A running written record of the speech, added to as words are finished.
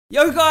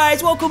Yo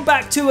guys, welcome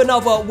back to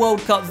another World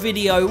Cup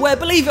video where,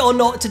 believe it or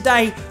not,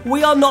 today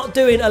we are not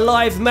doing a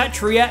live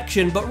match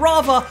reaction, but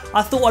rather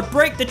I thought I'd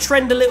break the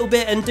trend a little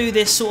bit and do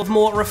this sort of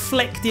more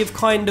reflective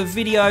kind of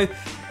video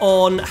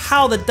on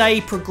how the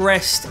day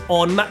progressed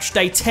on match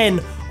day 10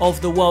 of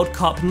the World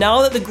Cup.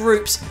 Now that the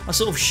groups are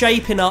sort of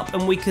shaping up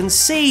and we can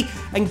see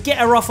and get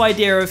a rough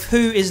idea of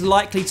who is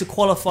likely to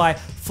qualify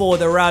for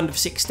the round of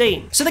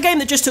 16. So the game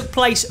that just took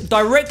place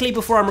directly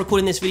before I'm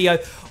recording this video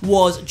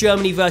was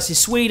Germany versus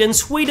Sweden.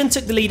 Sweden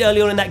took the lead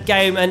early on in that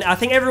game, and I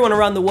think everyone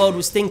around the world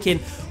was thinking,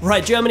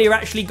 right, Germany are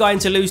actually going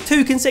to lose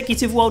 2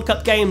 consecutive World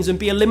Cup games and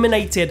be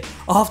eliminated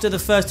after the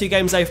first 2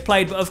 games they've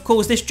played. But of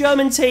course, this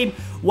German team,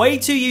 way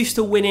too used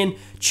to winning,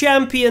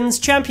 champions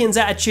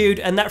attitude,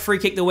 and that free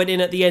kick that went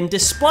in at the end,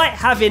 despite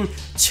having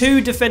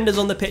 2 defenders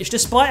on the pitch,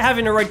 despite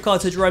having a red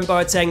card to Jerome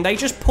Boateng, they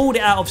just pulled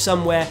it out of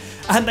somewhere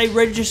and they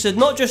registered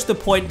not just a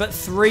point but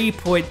 3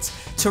 points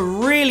to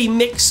really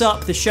mix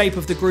up the shape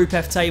of the Group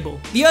F table.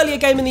 The earlier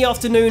game in the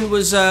afternoon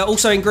was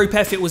also in Group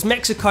F. It was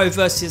Mexico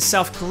versus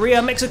South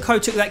Korea. Mexico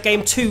took that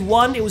game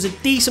 2-1. It was a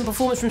decent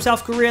performance from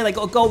South Korea. They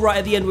got a goal right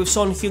at the end with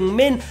Son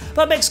Heung-min,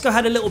 but Mexico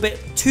had a little bit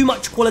too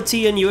much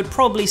quality, and you would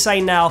probably say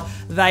now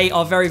they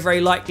are very, very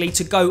likely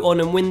to go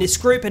on and win this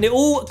group. And it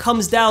all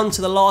comes down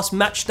to the last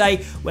match day,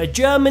 where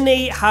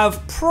Germany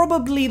have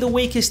probably the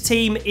weakest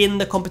team in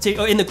the competition,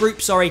 or in the group,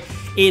 sorry,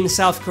 in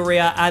South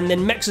Korea, and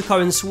then Mexico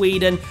and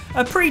Sweden.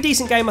 A pretty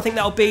decent game, I think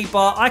that'll be,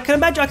 but I can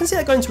imagine, I can see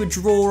that going to a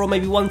draw or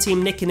maybe one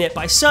team nicking it,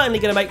 but it's certainly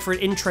going to make for an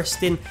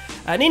interesting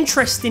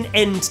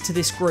end to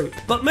this group.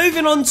 But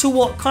moving on to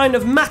what kind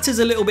of matters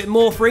a little bit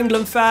more for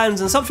England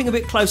fans and something a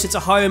bit closer to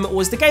home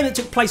was the game that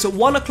took place at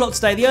 1 o'clock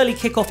today, the early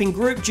kickoff in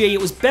Group G.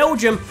 It was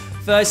Belgium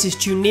versus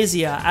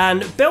Tunisia,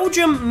 and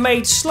Belgium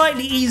made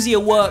slightly easier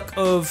work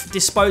of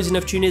disposing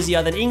of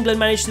Tunisia than England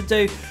managed to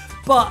do,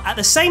 but at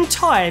the same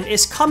time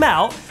it's come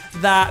out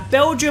that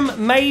Belgium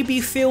may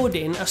be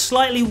fielding a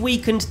slightly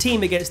weakened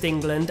team against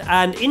England,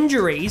 and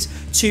injuries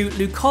to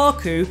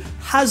Lukaku,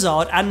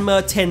 Hazard and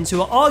Mertens,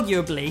 who are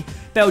arguably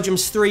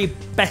Belgium's 3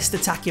 best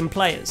attacking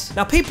players.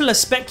 Now, people are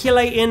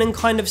speculating and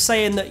kind of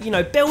saying that, you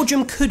know,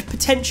 Belgium could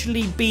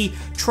potentially be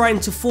trying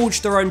to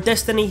forge their own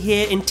destiny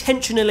here,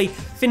 intentionally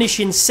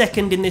finishing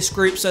second in this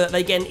group so that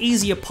they get an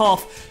easier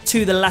path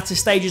to the latter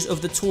stages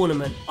of the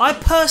tournament. I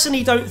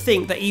personally don't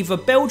think that either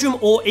Belgium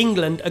or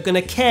England are going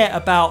to care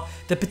about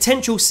the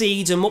potential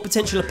seeds and what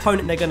potential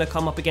opponent they're going to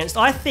come up against.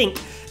 I think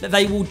that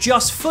they will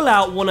just full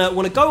out want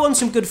to go on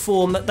some good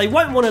form, that they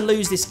won't want to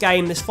lose this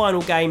game, this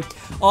final game,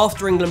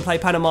 after England play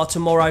Panama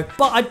tomorrow.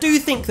 But I do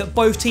think that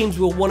both teams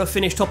will want to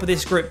finish top of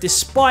this group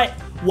despite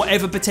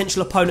whatever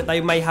potential opponent they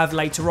may have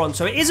later on.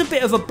 So it is a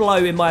bit of a blow,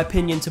 in my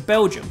opinion, to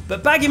Belgium.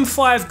 But bagging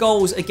 5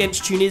 goals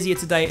against Tunisia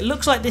today, it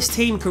looks like this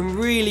team can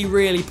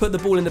really put the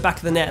ball in the back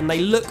of the net, and they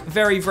look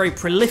very, very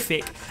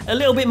prolific. A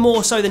little bit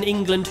more so than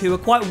England, who are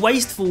quite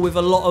wasteful with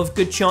a lot of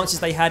good chances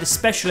they had,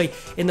 especially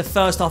in the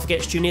first half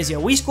against Tunisia.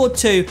 We scored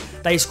 2,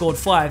 they scored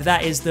 5.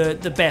 That is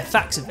the bare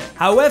facts of it.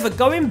 However,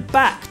 going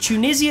back,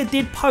 Tunisia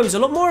did pose a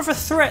lot more of a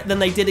threat than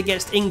they did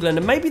against England,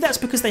 and maybe that's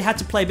because they had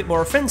to play a bit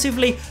more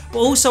offensively, but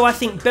also I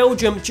think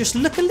Belgium just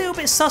look a little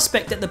bit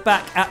suspect at the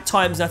back at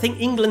times. And I think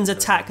England's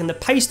attack and the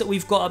pace that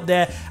we've got up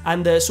there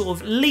and the sort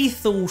of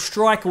lethal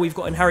striker we've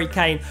got in Harry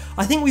Kane,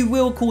 I think we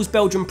will cause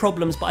Belgium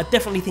problems, but I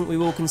definitely think we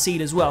will concede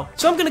as well.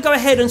 So I'm going to go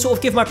ahead and sort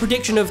of give my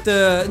prediction of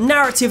the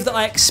narrative that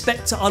I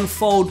expect to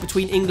unfold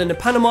between England and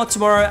Panama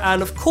tomorrow.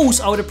 And of course,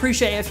 I would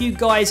appreciate it if you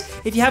guys,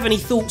 if you have any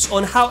thoughts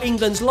on how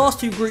England's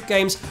last 2 group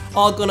games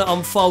are going to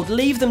unfold,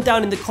 leave them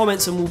down in the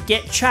comments and we'll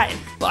get chatting.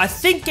 But I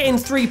think getting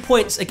 3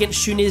 points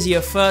against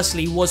Tunisia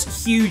firstly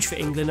was huge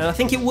for England, and I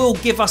think it will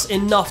give us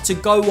enough to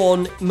go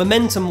on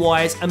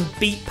momentum-wise and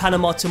beat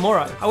Panama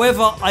tomorrow.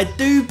 However, I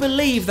do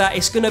believe that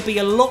it's going to be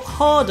a lot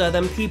harder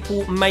than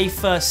people may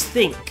first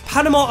think.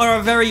 Panama are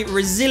a very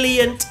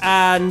resilient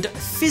and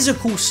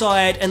physical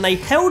side, and they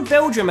held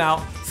Belgium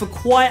out for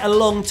quite a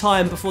long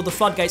time before the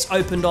floodgates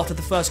opened after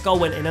the first goal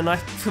went in, and I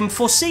can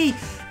foresee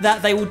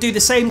that they will do the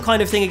same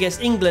kind of thing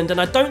against England, and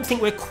I don't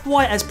think we're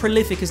quite as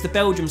prolific as the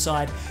Belgium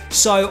side.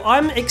 So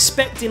I'm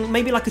expecting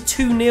maybe like a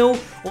 2-0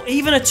 or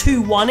even a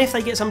 2-1 if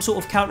they get some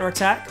sort of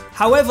counter-attack.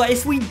 However,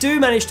 if we do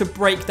manage to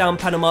break down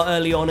Panama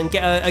early on and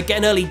get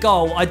an early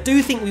goal, I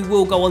do think we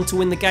will go on to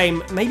win the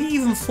game, maybe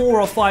even 4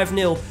 or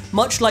 5-0,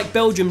 much like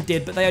Belgium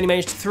did, but they only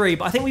managed 3.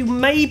 But I think we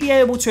may be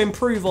able to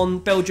improve on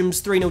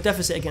Belgium's 3-0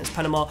 deficit against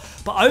Panama,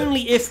 but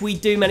only if we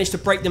do manage to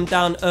break them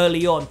down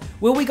early on.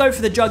 Will we go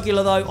for the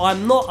jugular though?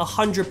 I'm not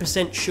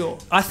 100% sure.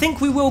 I think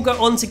we will go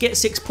on to get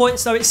 6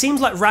 points though. It seems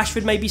like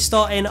Rashford may be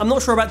starting. I'm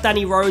not sure about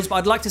Danny Rose, but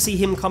I'd like to see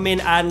him come in,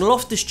 and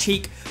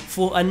Loftus-Cheek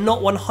for a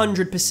not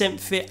 100%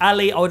 fit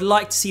Ali. I would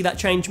like to see that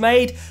change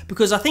made,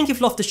 because I think if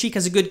Loftus-Cheek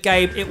has a good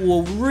game, it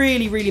will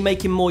really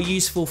make him more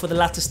useful for the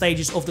latter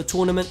stages of the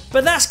tournament.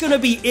 But that's going to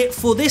be it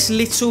for this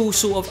little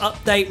sort of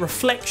update,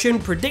 reflection,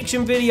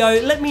 prediction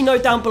video. Let me know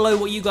down below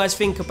what you guys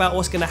think about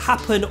what's going to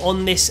happen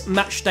on this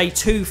match day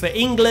 2 for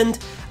England,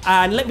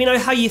 and let me know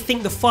how you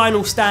think the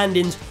final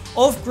standings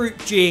of Group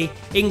G,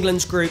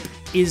 England's group,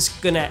 is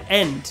gonna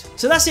end.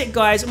 So that's it,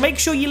 guys. Make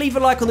sure you leave a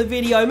like on the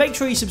video, make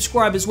sure you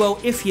subscribe as well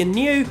if you're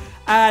new,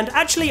 and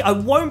actually I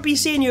won't be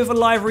seeing you with a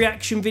live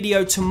reaction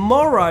video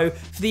tomorrow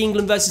for the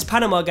England versus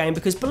Panama game,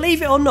 because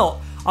believe it or not,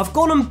 I've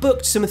gone and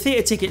booked some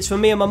theatre tickets for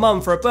me and my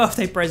mum for a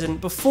birthday present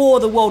before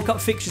the World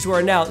Cup fixtures were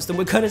announced, and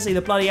we're going to see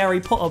the bloody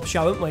Harry Potter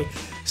show, aren't we?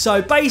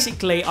 So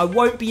basically, I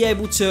won't be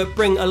able to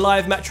bring a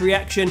live match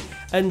reaction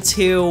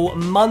until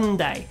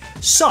Monday.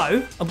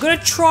 So I'm going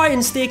to try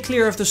and steer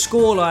clear of the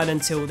scoreline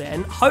until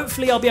then.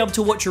 Hopefully I'll be able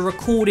to watch a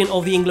recording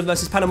of the England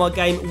versus Panama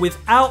game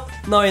without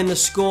knowing the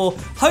score.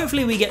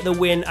 Hopefully we get the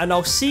win, and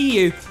I'll see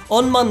you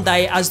on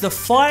Monday as the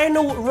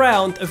final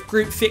round of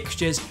group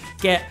fixtures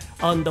get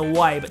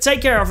underway. But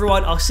take care,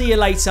 everyone. I'll see you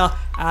later,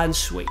 and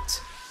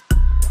sweet.